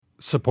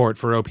Support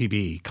for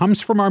OPB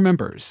comes from our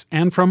members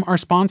and from our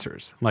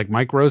sponsors, like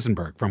Mike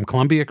Rosenberg from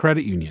Columbia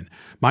Credit Union.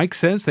 Mike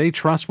says they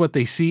trust what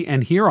they see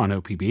and hear on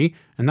OPB,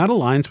 and that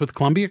aligns with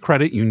Columbia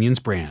Credit Union's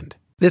brand.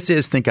 This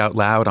is Think Out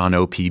Loud on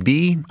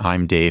OPB.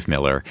 I'm Dave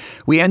Miller.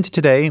 We end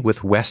today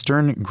with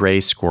western gray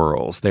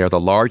squirrels. They are the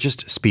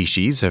largest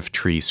species of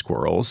tree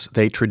squirrels.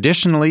 They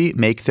traditionally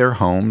make their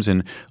homes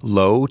in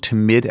low to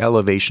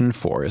mid-elevation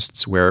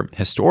forests where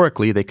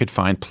historically they could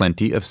find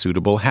plenty of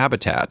suitable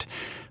habitat.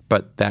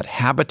 But that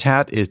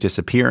habitat is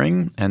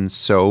disappearing, and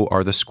so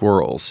are the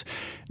squirrels.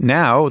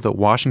 Now, the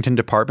Washington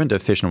Department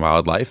of Fish and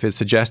Wildlife is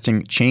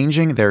suggesting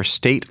changing their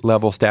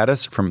state-level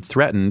status from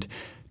threatened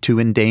to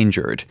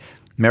endangered.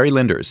 Mary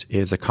Linders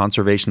is a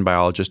conservation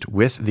biologist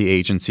with the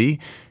agency.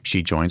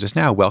 She joins us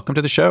now. Welcome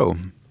to the show.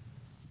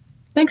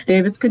 Thanks,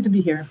 Dave. It's good to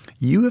be here.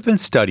 You have been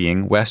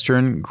studying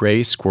western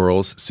gray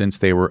squirrels since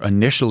they were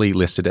initially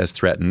listed as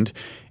threatened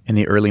in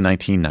the early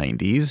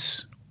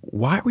 1990s.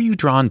 Why were you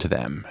drawn to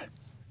them?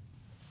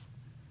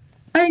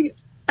 I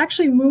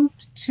actually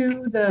moved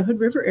to the Hood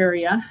River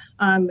area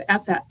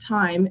at that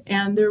time,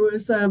 and there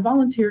was a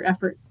volunteer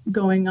effort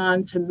going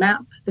on to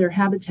map their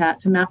habitat,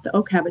 to map the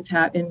oak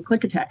habitat in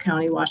Klickitat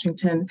County,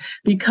 Washington,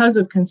 because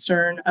of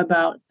concern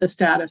about the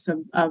status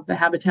of the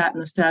habitat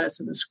and the status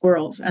of the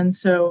squirrels. And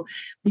so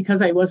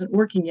because I wasn't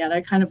working yet,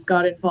 I kind of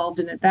got involved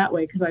in it that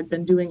way because I'd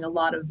been doing a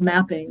lot of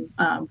mapping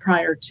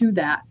prior to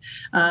that.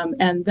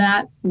 And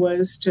that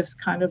was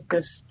just kind of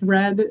this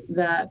thread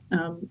that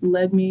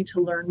led me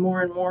to learn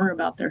more and more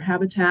about their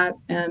habitat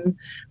and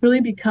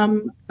really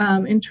become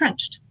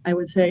entrenched, I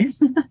would say,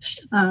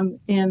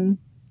 in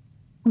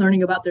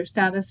learning about their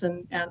status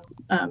and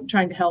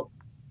trying to help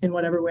in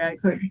whatever way I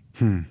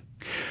could.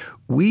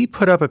 We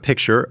put up a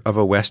picture of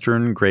a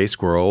western gray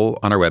squirrel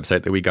on our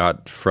website that we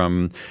got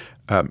from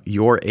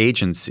your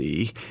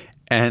agency.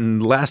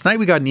 And last night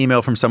we got an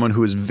email from someone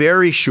who is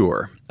very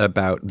sure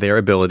about their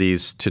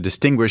abilities to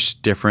distinguish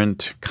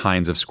different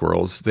kinds of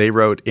squirrels. They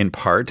wrote in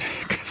part,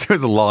 because it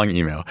was a long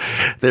email,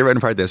 they wrote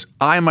in part this: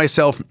 I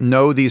myself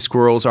know these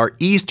squirrels are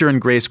eastern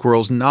gray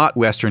squirrels, not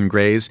western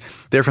grays.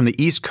 They're from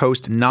the East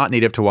Coast, not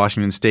native to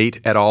Washington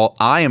State at all.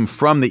 I am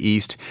from the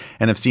East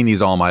and have seen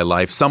these all my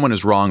life. Someone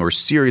is wrong or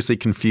seriously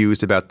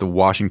confused about the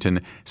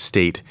Washington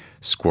State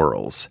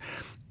squirrels.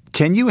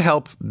 Can you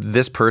help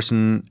this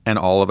person and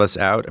all of us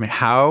out? I mean,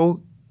 how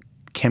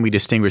can we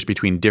distinguish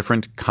between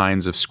different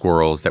kinds of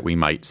squirrels that we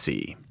might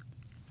see?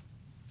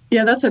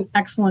 Yeah, that's an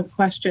excellent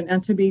question.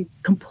 And to be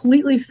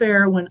completely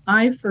fair, when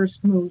I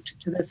first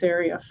moved to this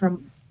area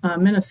from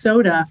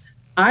Minnesota,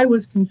 I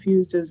was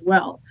confused as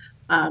well.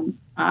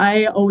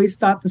 I always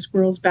thought the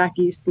squirrels back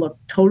east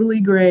looked totally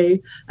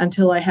gray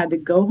until I had to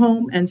go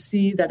home and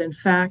see that, in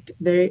fact,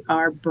 they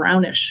are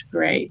brownish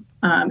gray.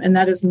 And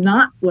that is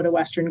not what a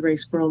western gray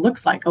squirrel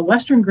looks like. A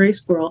western gray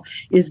squirrel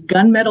is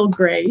gunmetal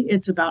gray.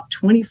 It's about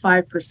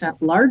 25%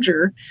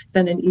 larger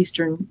than an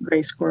eastern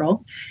gray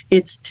squirrel.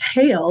 Its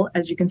tail,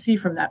 as you can see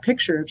from that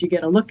picture, if you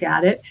get a look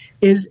at it,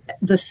 is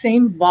the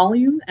same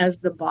volume as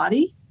the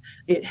body.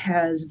 It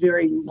has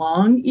very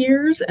long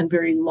ears and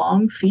very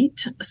long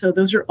feet. So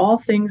those are all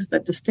things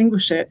that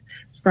distinguish it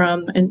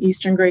from an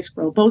eastern gray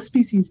squirrel. Both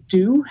species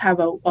do have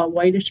a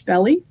whitish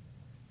belly,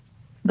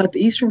 but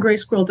the eastern gray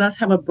squirrel does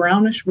have a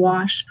brownish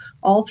wash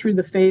all through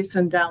the face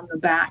and down the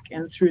back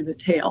and through the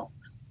tail.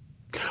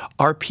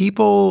 Are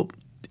people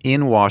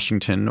in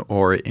Washington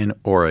or in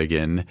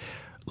Oregon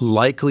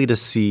likely to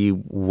see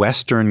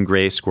western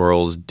gray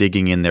squirrels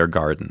digging in their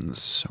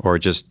gardens or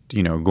just,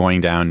 going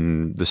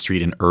down the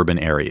street in urban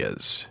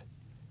areas?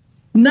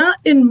 Not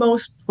in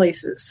most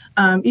places.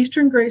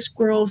 Eastern gray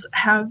squirrels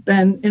have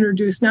been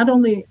introduced not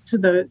only to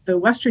the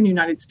western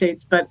United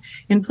States, but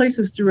in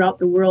places throughout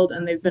the world,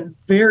 and they've been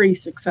very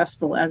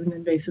successful as an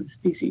invasive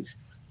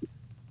species.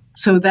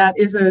 So that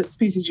is a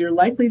species you're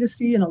likely to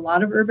see in a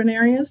lot of urban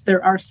areas.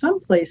 There are some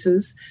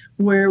places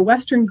where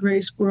western gray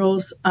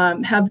squirrels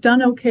have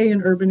done okay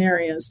in urban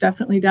areas,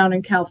 definitely down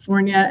in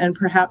California and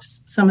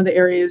perhaps some of the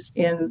areas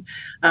in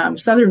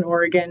southern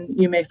Oregon.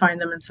 You may find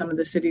them in some of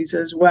the cities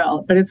as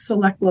well, but it's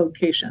select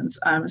locations,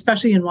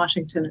 especially in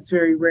Washington. It's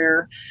very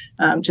rare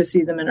to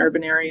see them in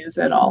urban areas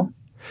at all.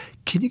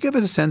 Can you give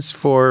us a sense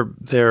for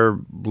their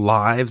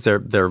lives, their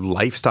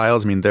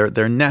lifestyles? I mean,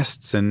 their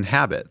nests and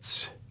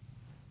habits?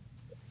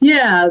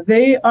 Yeah,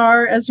 they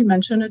are, as you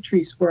mentioned, a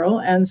tree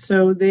squirrel. And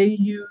so they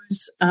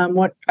use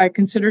what I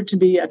consider to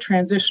be a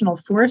transitional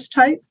forest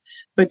type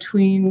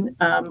between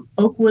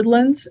oak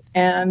woodlands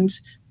and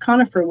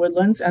conifer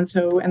woodlands. And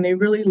they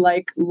really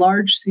like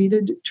large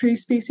seeded tree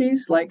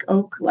species like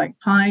oak, like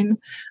pine.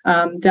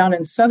 Down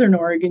in southern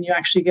Oregon, you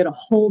actually get a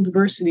whole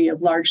diversity of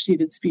large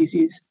seeded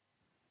species.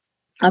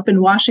 Up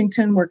in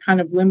Washington, we're kind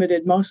of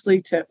limited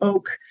mostly to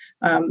oak,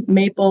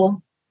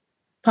 maple,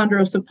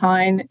 ponderosa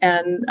pine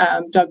and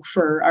Doug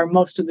fir are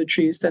most of the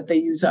trees that they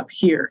use up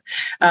here.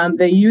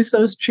 They use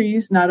those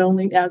trees not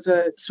only as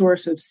a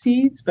source of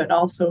seeds, but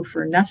also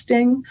for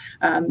nesting.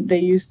 They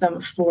use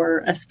them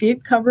for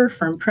escape cover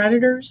from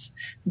predators.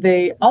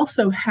 They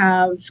also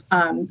have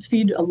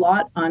feed a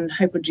lot on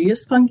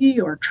hypogeous fungi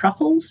or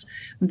truffles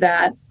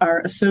that are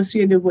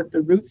associated with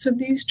the roots of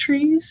these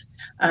trees,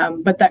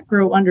 but that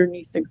grow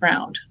underneath the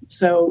ground.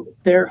 So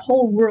their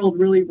whole world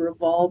really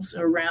revolves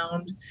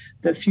around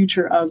the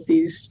future of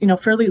these,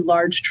 fairly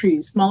large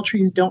trees. Small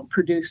trees don't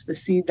produce the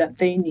seed that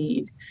they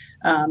need,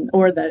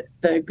 or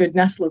the good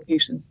nest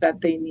locations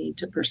that they need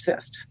to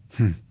persist.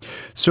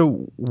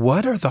 So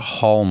what are the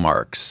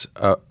hallmarks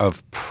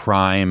of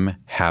prime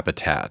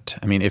habitat?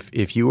 I mean,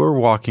 if you were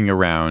walking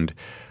around,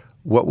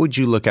 what would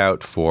you look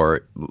out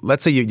for?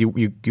 Let's say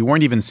you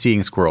weren't even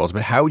seeing squirrels,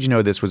 but how would you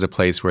know this was a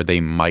place where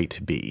they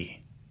might be?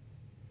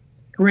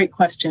 Great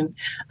question.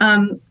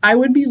 I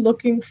would be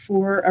looking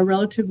for a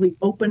relatively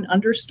open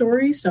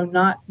understory, so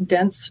not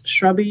dense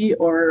shrubby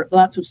or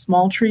lots of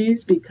small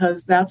trees,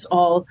 because those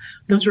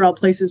are all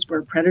places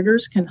where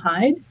predators can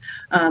hide.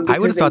 I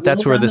would have thought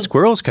that's where the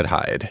squirrels could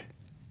hide.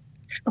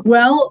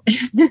 Well,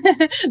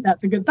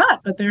 that's a good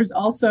thought, but there's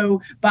also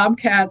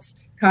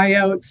bobcats,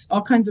 coyotes,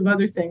 all kinds of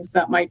other things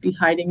that might be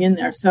hiding in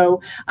there.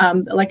 So,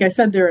 like I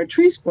said, they're a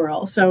tree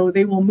squirrel, so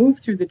they will move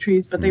through the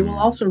trees, but they will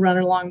also run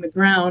along the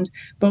ground,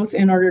 both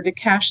in order to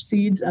cache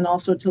seeds and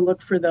also to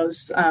look for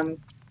those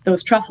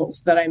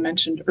truffles that I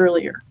mentioned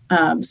earlier.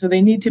 So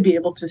they need to be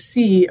able to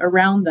see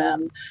around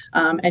them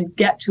and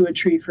get to a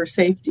tree for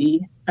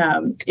safety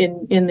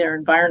in their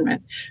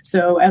environment.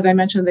 So as I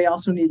mentioned, they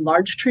also need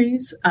large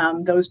trees.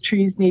 Those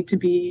trees need to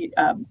be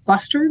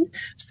clustered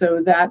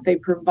so that they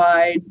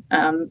provide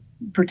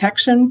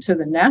protection to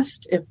the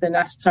nest. If the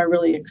nests are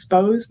really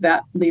exposed,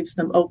 that leaves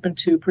them open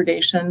to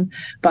predation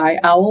by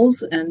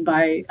owls and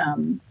by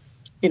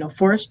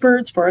forest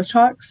birds, forest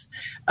hawks.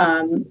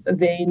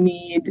 They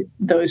need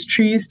those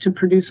trees to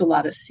produce a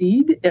lot of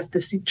seed. If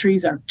the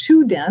trees are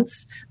too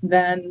dense,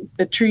 then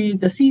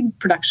the seed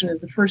production is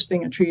the first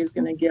thing a tree is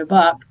going to give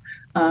up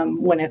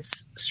when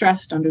it's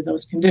stressed under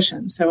those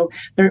conditions. So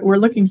we're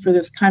looking for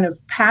this kind of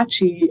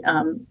patchy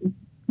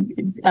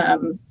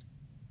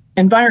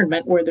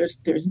environment where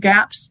there's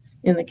gaps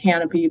in the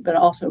canopy, but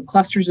also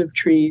clusters of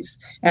trees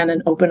and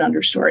an open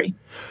understory.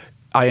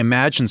 I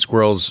imagine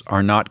squirrels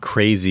are not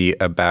crazy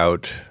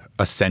about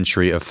a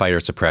century of fire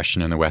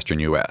suppression in the western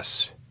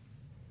U.S.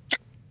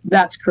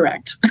 That's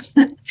correct.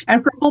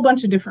 And for a whole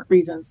bunch of different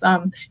reasons.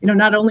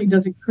 Not only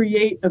does it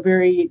create a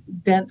very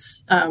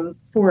dense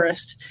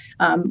forest,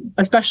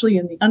 especially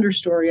in the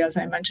understory, as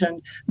I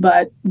mentioned,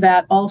 but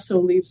that also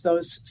leaves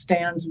those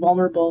stands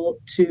vulnerable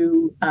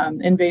to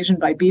invasion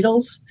by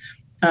beetles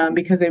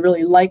because they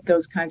really like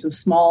those kinds of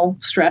small,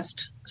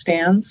 stressed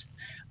stands.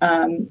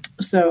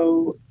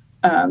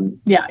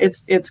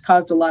 It's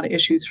caused a lot of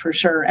issues for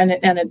sure. And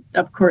it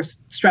of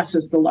course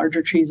stresses the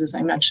larger trees, as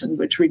I mentioned,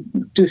 which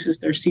reduces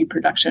their seed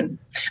production.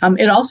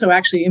 It also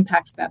actually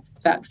impacts that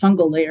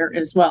fungal layer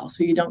as well.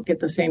 So you don't get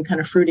the same kind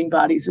of fruiting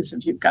bodies as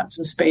if you've got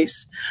some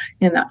space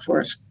in that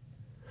forest.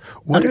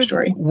 What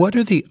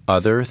are the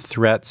other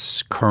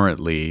threats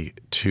currently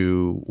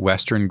to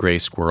western gray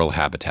squirrel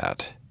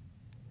habitat?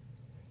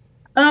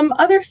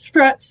 Other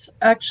threats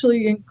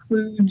actually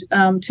include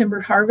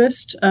timber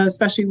harvest,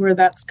 especially where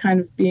that's kind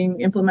of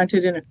being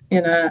implemented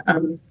in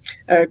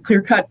a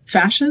clear-cut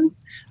fashion.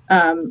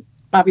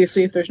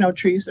 Obviously, if there's no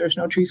trees, there's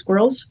no tree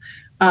squirrels.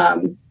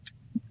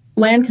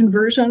 Land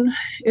conversion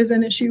is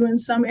an issue in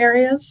some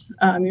areas.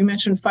 You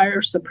mentioned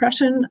fire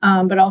suppression,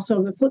 but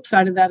also the flip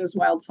side of that is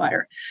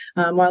wildfire.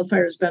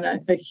 Wildfire has been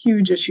a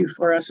huge issue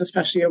for us,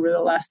 especially over the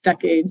last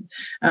decade,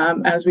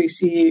 as we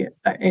see,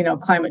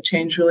 climate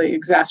change really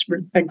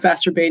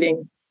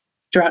exacerbating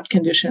drought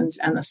conditions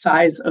and the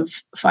size of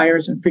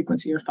fires and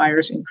frequency of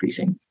fires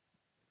increasing.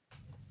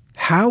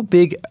 How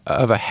big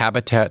of a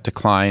habitat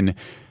decline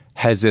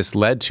has this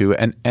led to,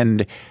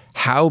 and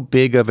how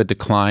big of a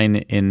decline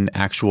in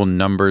actual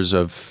numbers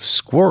of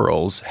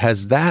squirrels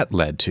has that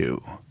led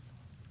to?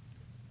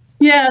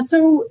 Yeah,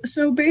 so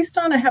based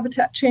on a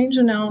habitat change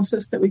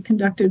analysis that we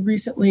conducted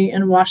recently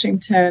in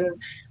Washington,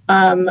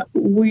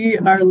 we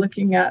are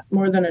looking at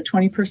more than a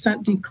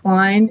 20%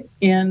 decline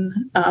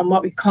in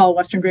what we call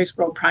western gray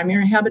squirrel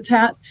primary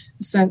habitat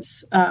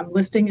since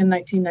listing in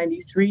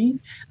 1993.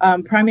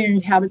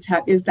 Primary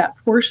habitat is that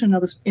portion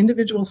of an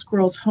individual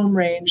squirrel's home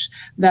range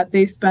that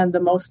they spend the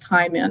most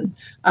time in.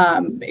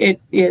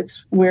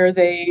 It's where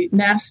they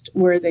nest,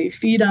 where they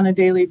feed on a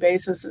daily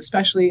basis,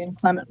 especially in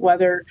clement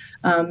weather.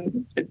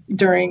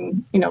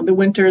 During the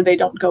winter, they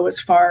don't go as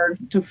far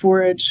to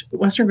forage.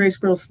 Western gray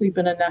squirrels sleep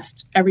in a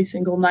nest every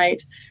single night.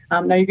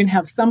 Now you can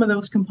have some of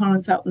those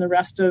components out in the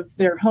rest of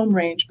their home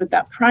range, but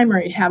that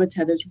primary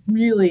habitat is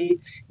really,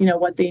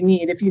 what they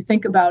need. If you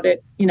think about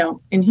it,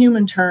 in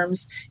human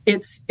terms,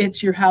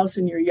 it's your house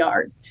and your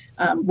yard.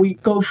 We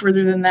go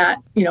further than that,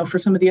 for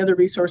some of the other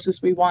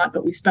resources we want,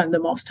 but we spend the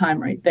most time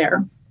right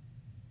there.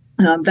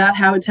 That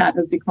habitat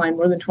has declined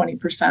more than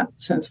 20%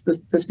 since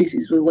the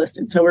species was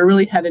listed. So we're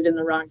really headed in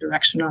the wrong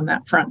direction on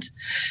that front.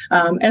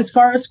 As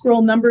far as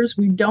squirrel numbers,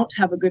 we don't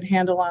have a good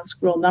handle on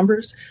squirrel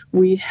numbers.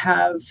 We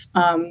have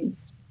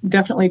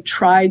definitely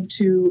tried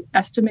to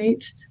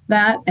estimate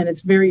that, and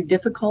it's very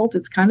difficult.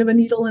 It's kind of a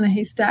needle in a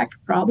haystack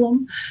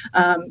problem.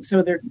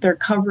 So they're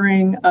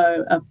covering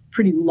a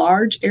pretty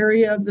large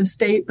area of the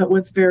state, but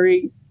with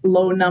very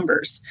low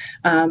numbers.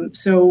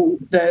 So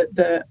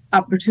the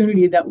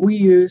opportunity that we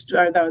used,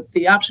 or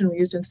the option we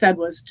used instead,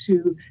 was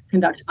to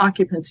conduct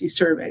occupancy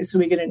surveys. So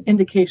we get an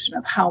indication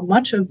of how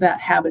much of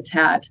that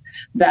habitat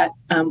that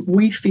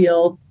we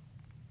feel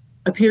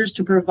appears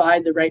to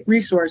provide the right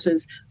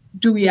resources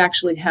do we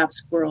actually have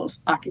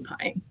squirrels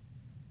occupying.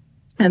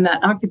 And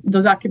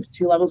those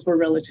occupancy levels were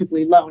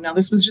relatively low. Now,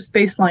 this was just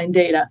baseline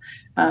data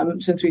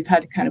since we've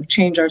had to kind of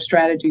change our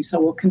strategy.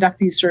 So we'll conduct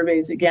these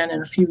surveys again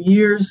in a few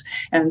years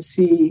and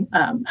see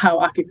how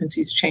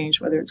occupancies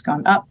change, whether it's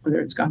gone up, whether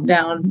it's gone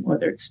down,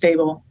 whether it's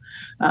stable.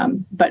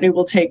 But it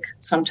will take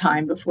some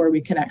time before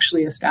we can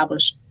actually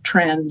establish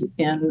trend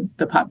in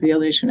the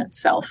population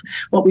itself.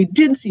 What we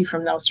did see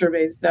from those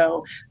surveys,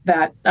 though,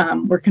 that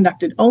were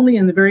conducted only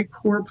in the very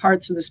core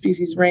parts of the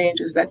species range,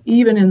 is that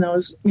even in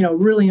those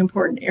really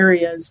important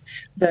areas,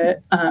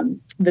 the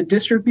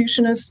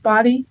distribution is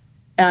spotty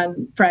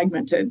and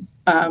fragmented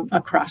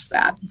across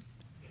that.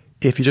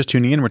 If you're just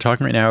tuning in, we're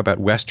talking right now about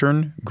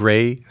western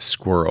gray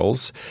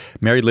squirrels.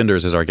 Mary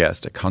Linders is our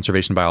guest, a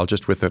conservation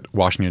biologist with the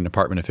Washington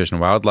Department of Fish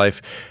and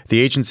Wildlife. The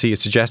agency is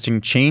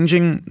suggesting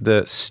changing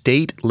the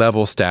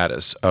state-level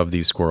status of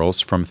these squirrels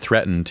from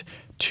threatened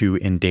to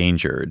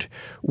endangered.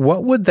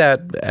 What would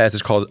that, as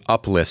it's called,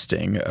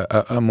 uplisting,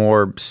 a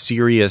more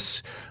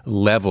serious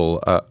level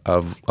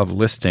of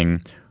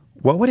listing,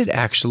 what would it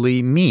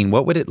actually mean?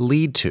 What would it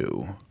lead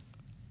to?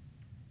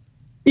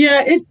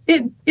 Yeah,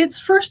 it's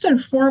first and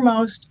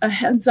foremost a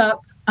heads up,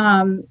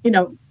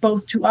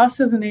 both to us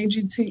as an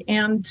agency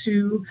and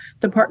to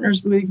the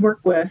partners we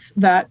work with,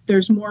 that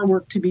there's more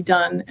work to be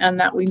done and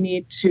that we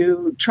need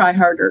to try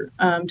harder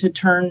to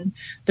turn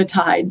the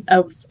tide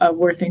of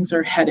where things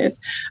are headed.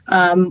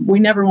 We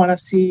never want to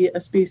see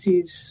a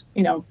species,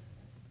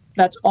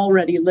 that's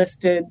already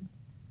listed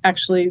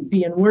actually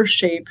be in worse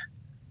shape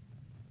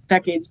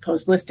decades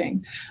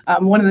post-listing.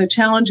 One of the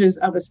challenges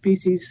of a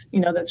species,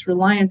 that's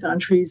reliant on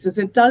trees is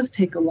it does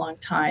take a long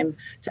time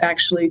to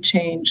actually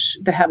change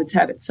the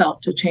habitat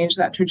itself, to change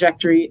that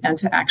trajectory and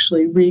to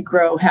actually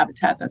regrow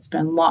habitat that's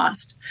been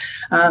lost.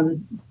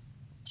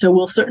 So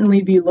we'll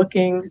certainly be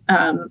looking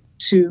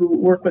to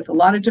work with a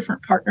lot of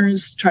different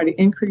partners, try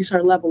to increase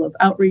our level of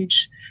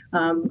outreach,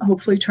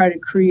 hopefully try to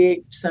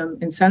create some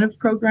incentive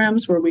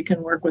programs where we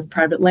can work with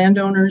private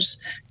landowners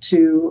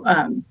to,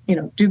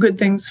 do good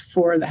things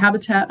for the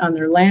habitat on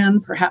their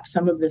land, perhaps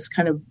some of this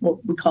kind of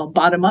what we call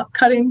bottom-up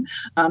cutting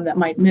that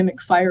might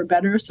mimic fire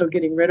better, so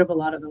getting rid of a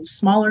lot of those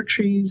smaller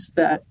trees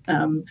that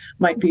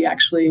might be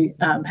actually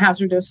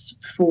hazardous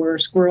for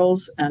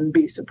squirrels and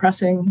be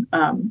suppressing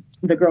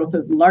the growth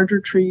of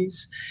larger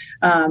trees.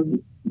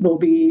 We'll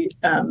be,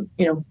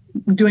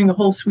 doing a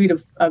whole suite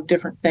of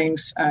different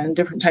things and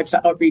different types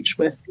of outreach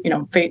with,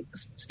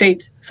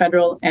 state,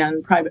 federal,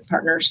 and private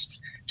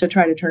partners to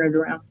try to turn it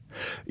around.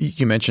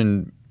 You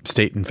mentioned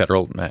state and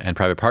federal and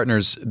private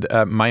partners.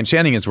 My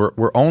understanding is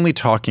we're only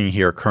talking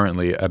here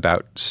currently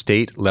about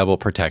state-level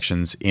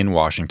protections in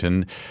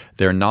Washington.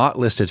 They're not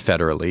listed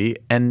federally,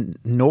 and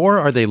nor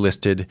are they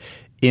listed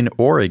in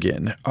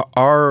Oregon.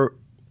 Are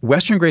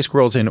western gray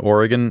squirrels in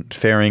Oregon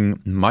faring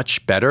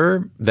much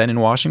better than in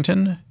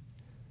Washington?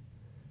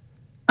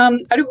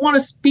 I don't want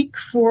to speak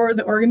for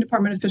the Oregon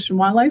Department of Fish and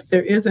Wildlife.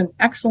 There is an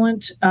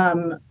excellent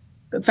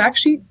fact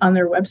sheet on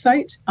their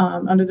website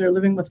under their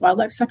Living with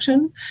Wildlife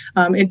section.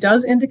 It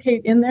does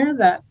indicate in there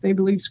that they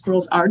believe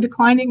squirrels are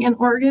declining in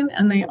Oregon,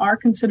 and they are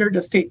considered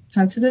a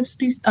state-sensitive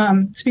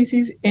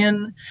species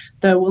in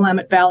the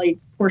Willamette Valley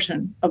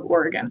portion of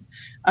Oregon.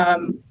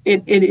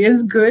 It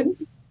is good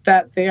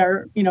that they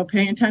are,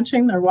 paying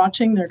attention, they're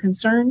watching, they're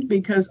concerned,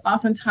 because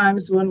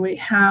oftentimes when we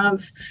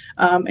have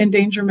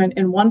endangerment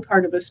in one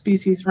part of a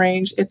species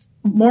range, it's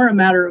more a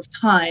matter of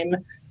time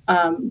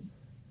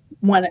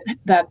when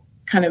that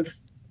kind of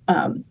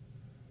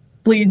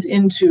bleeds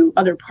into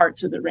other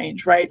parts of the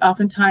range, right?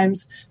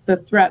 Oftentimes the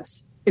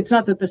threats, it's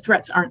not that the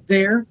threats aren't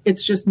there,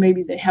 it's just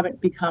maybe they haven't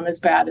become as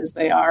bad as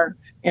they are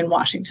in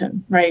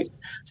Washington, right?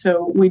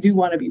 So we do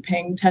want to be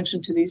paying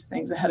attention to these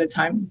things ahead of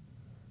time.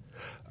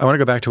 I want to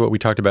go back to what we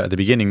talked about at the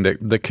beginning,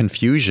 the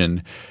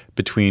confusion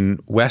between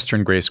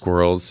western gray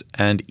squirrels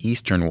and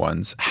eastern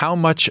ones. How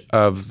much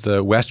of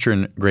the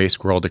western gray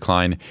squirrel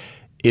decline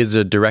is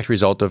a direct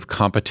result of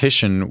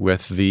competition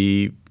with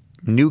the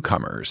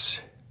newcomers?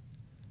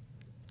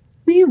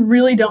 We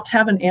really don't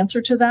have an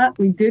answer to that.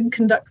 We did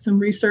conduct some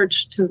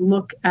research to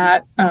look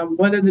at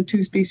whether the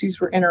two species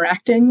were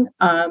interacting.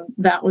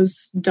 That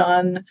was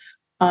done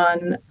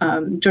on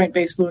Joint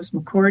Base Lewis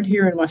McChord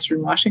here in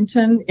Western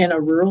Washington in a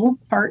rural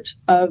part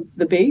of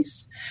the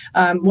base.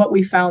 What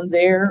we found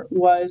there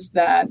was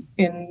that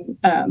in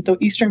the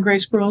eastern gray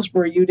squirrels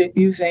were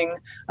using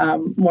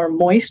more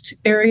moist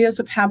areas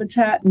of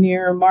habitat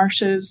near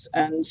marshes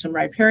and some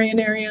riparian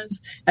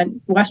areas, and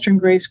western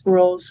gray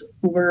squirrels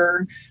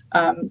were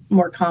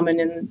more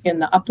common in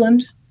the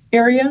upland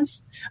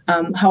areas.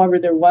 However,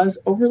 there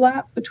was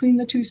overlap between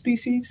the two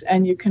species,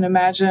 and you can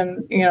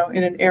imagine,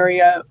 in an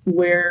area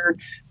where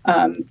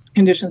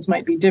conditions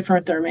might be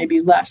different, there may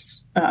be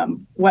less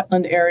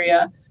wetland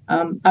area.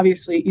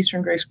 Obviously,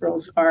 eastern gray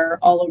squirrels are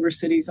all over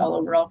cities, all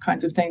over all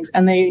kinds of things,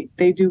 and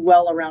they do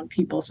well around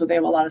people. So they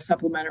have a lot of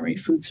supplementary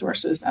food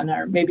sources and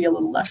are maybe a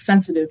little less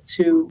sensitive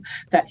to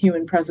that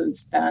human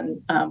presence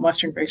than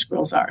western gray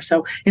squirrels are.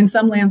 So in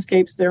some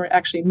landscapes, there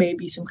actually may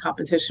be some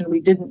competition. We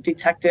didn't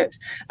detect it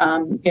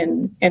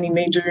in any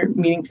major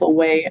meaningful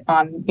way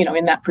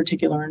in that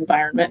particular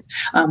environment.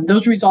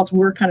 Those results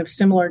were kind of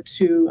similar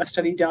to a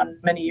study done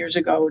many years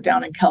ago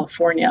down in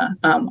California,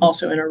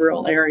 also in a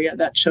rural area,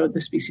 that showed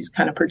the species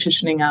kind of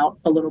partitioning out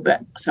a little bit.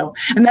 So,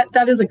 and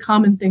that is a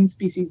common thing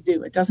species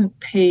do. It doesn't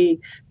pay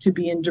to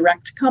be in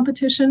direct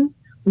competition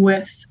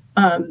with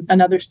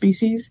another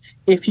species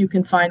if you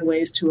can find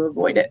ways to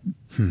avoid it.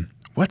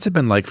 What's it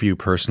been like for you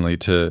personally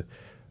to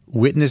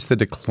witness the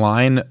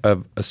decline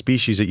of a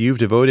species that you've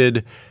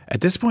devoted, at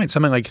this point,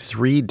 something like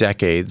 3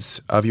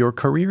 decades of your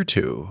career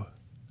to?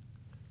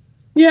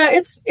 Yeah,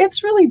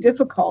 it's really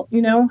difficult,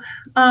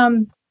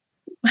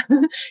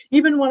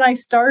 Even when I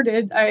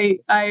started, I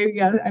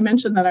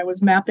mentioned that I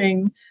was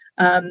mapping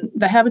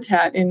the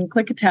habitat in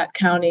Klickitat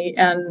County,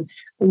 and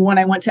when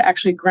I went to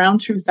actually ground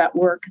truth that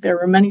work, there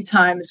were many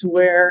times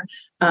where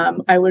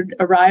I would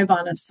arrive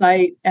on a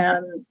site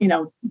and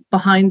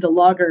behind the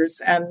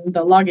loggers and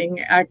the logging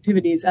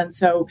activities, and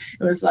so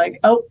it was like,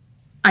 oh,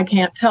 I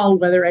can't tell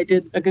whether I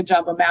did a good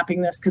job of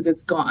mapping this because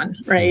it's gone,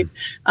 right?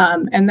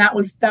 And that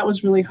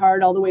was really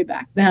hard all the way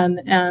back then.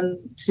 And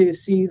to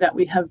see that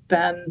we have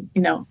been,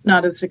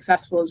 not as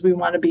successful as we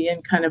want to be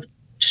in kind of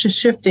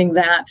shifting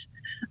that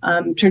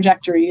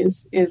trajectory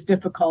is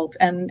difficult.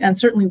 And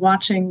certainly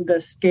watching the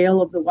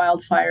scale of the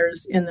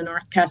wildfires in the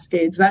North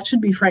Cascades, that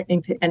should be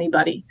frightening to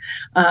anybody.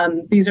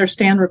 These are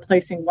stand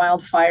replacing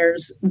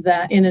wildfires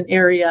that in an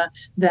area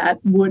that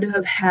would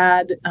have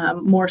had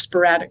more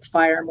sporadic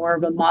fire, more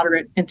of a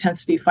moderate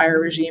intensity fire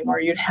regime, where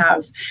you'd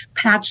have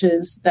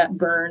patches that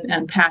burn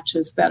and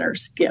patches that are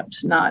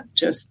skipped, not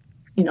just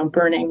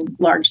burning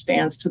large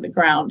stands to the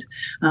ground.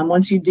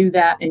 Once you do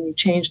that and you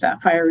change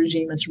that fire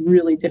regime, it's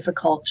really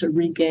difficult to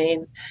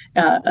regain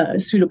a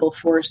suitable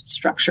forest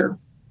structure.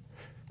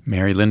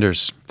 Mary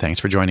Linders, thanks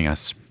for joining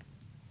us.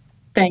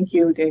 Thank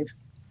you, Dave.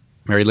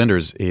 Mary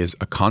Linders is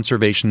a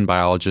conservation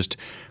biologist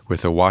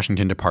with the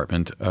Washington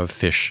Department of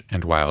Fish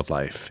and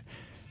Wildlife.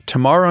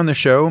 Tomorrow on the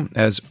show,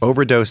 as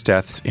overdose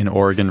deaths in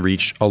Oregon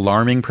reach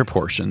alarming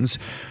proportions,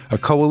 a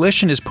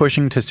coalition is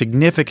pushing to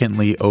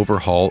significantly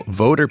overhaul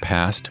Voter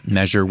Past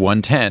Measure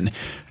 110.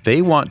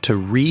 They want to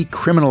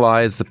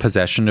recriminalize the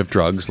possession of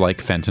drugs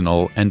like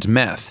fentanyl and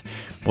meth.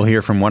 We'll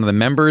hear from one of the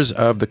members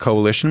of the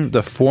coalition,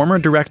 the former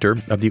director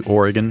of the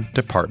Oregon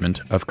Department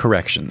of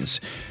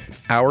Corrections.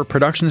 Our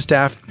production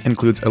staff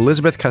includes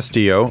Elizabeth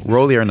Castillo,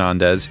 Rolly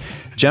Hernandez,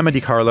 Gemma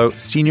DiCarlo,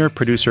 senior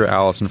producer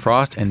Allison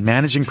Frost, and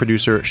managing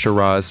producer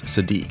Shiraz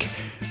Sadiq.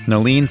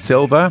 Nalene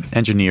Silva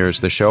engineers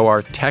the show.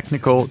 Our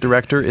technical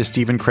director is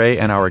Stephen Cray,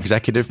 and our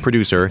executive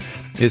producer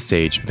is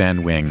Sage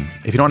Van Wing.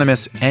 If you don't want to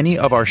miss any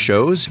of our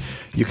shows,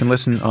 you can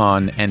listen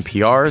on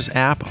NPR's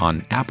app,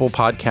 on Apple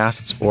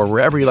Podcasts, or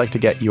wherever you like to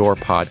get your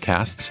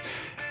podcasts.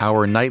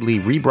 Our nightly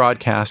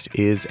rebroadcast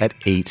is at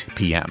 8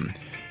 p.m.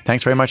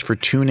 Thanks very much for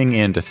tuning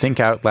in to Think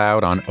Out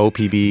Loud on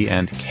OPB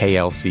and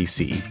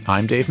KLCC.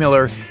 I'm Dave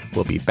Miller.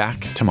 We'll be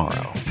back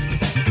tomorrow.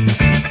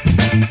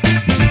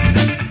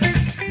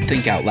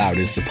 Think Out Loud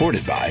is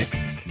supported by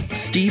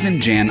Steve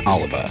and Jan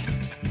Oliva,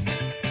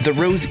 the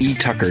Rose E.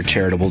 Tucker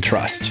Charitable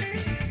Trust,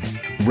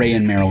 Ray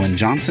and Marilyn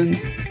Johnson,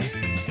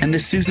 and the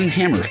Susan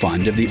Hammer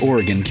Fund of the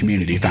Oregon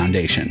Community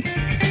Foundation.